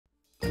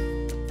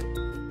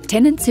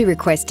Tenants who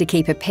request to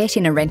keep a pet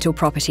in a rental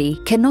property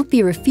cannot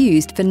be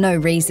refused for no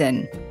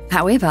reason.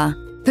 However,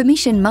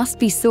 permission must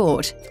be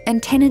sought,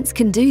 and tenants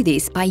can do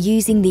this by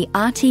using the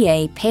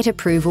RTA Pet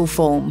Approval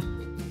Form.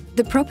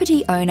 The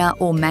property owner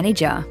or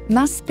manager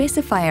must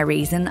specify a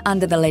reason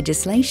under the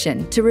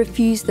legislation to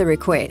refuse the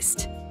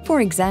request.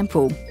 For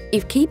example,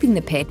 if keeping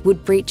the pet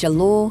would breach a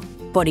law,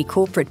 body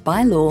corporate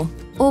bylaw,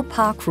 or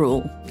park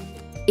rule.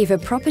 If a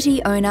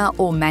property owner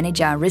or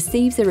manager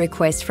receives a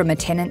request from a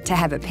tenant to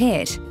have a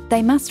pet,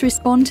 they must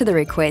respond to the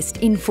request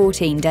in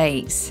 14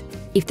 days.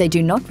 If they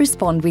do not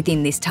respond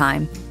within this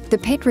time, the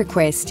pet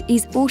request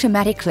is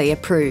automatically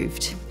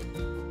approved.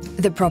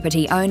 The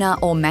property owner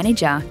or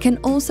manager can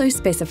also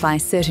specify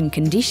certain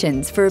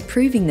conditions for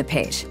approving the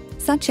pet,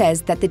 such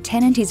as that the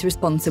tenant is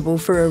responsible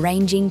for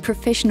arranging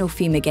professional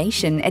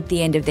fumigation at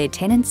the end of their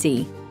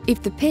tenancy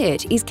if the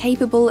pet is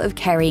capable of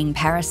carrying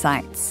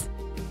parasites.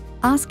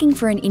 Asking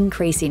for an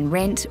increase in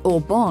rent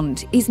or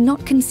bond is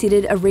not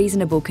considered a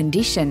reasonable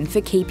condition for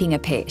keeping a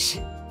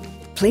pet.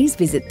 Please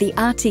visit the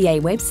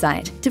RTA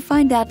website to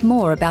find out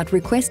more about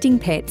requesting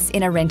pets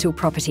in a rental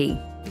property.